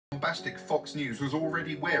bombastic Fox News was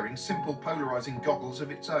already wearing simple polarizing goggles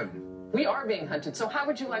of its own. We are being hunted, so how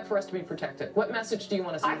would you like for us to be protected? What message do you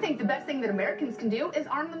want to send? I think the best thing that Americans can do is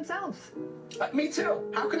arm themselves. Me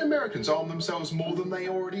too. How can Americans arm themselves more than they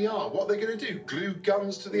already are? What are they going to do? Glue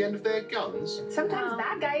guns to the end of their guns? Sometimes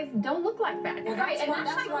bad guys don't look like bad guys. Right, and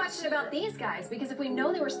that's my question about these guys, because if we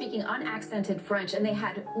know they were speaking unaccented French and they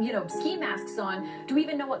had, ski masks on, do we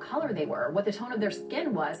even know what color they were, what the tone of their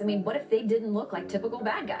skin was? I mean, what if they didn't look like typical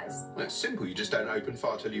bad guys? Well, it's simple. You just don't open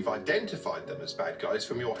fire till you've identified them as bad guys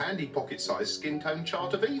from your handy pocket-sized skin tone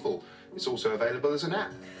chart of evil. It's also available as an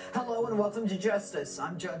app. Hello and welcome to Justice.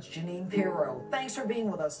 I'm Judge Janine Pirro. Thanks for being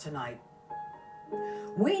with us tonight.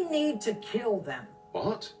 We need to kill them.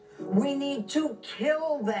 What? We need to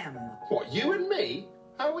kill them. What, you and me?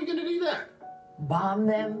 How are we going to do that? Bomb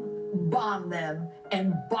them,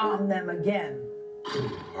 and bomb them again.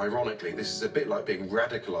 Ironically, this is a bit like being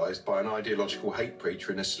radicalized by an ideological hate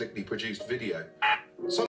preacher in a slickly produced video.